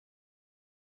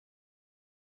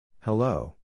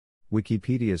Hello.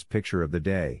 Wikipedia's picture of the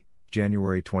day,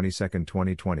 January 22,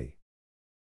 2020.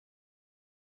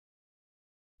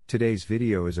 Today's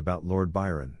video is about Lord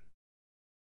Byron.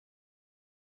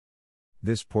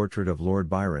 This portrait of Lord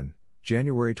Byron,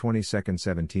 January 22,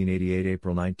 1788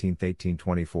 April 19,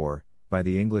 1824, by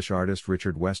the English artist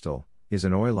Richard Westall, is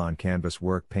an oil-on canvas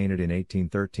work painted in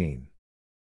 1813.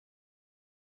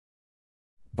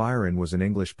 Byron was an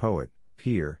English poet,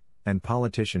 peer, and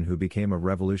politician who became a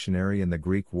revolutionary in the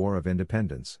Greek War of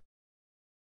Independence.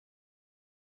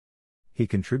 He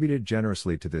contributed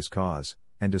generously to this cause,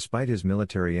 and despite his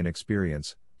military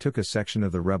inexperience, took a section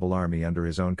of the rebel army under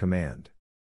his own command.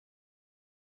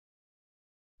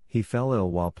 He fell ill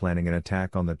while planning an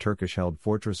attack on the Turkish-held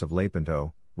fortress of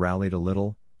Lepanto, rallied a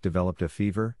little, developed a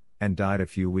fever, and died a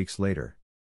few weeks later.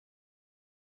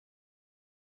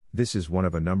 This is one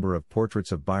of a number of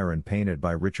portraits of Byron painted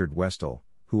by Richard Westall,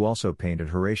 who also painted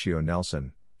Horatio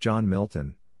Nelson, John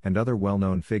Milton, and other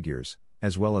well-known figures,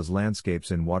 as well as landscapes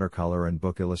in watercolour and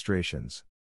book illustrations.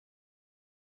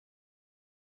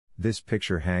 This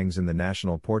picture hangs in the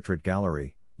National Portrait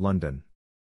Gallery, London.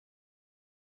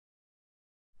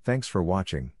 Thanks for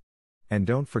watching. And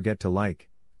don't forget to like,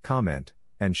 comment,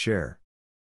 and share.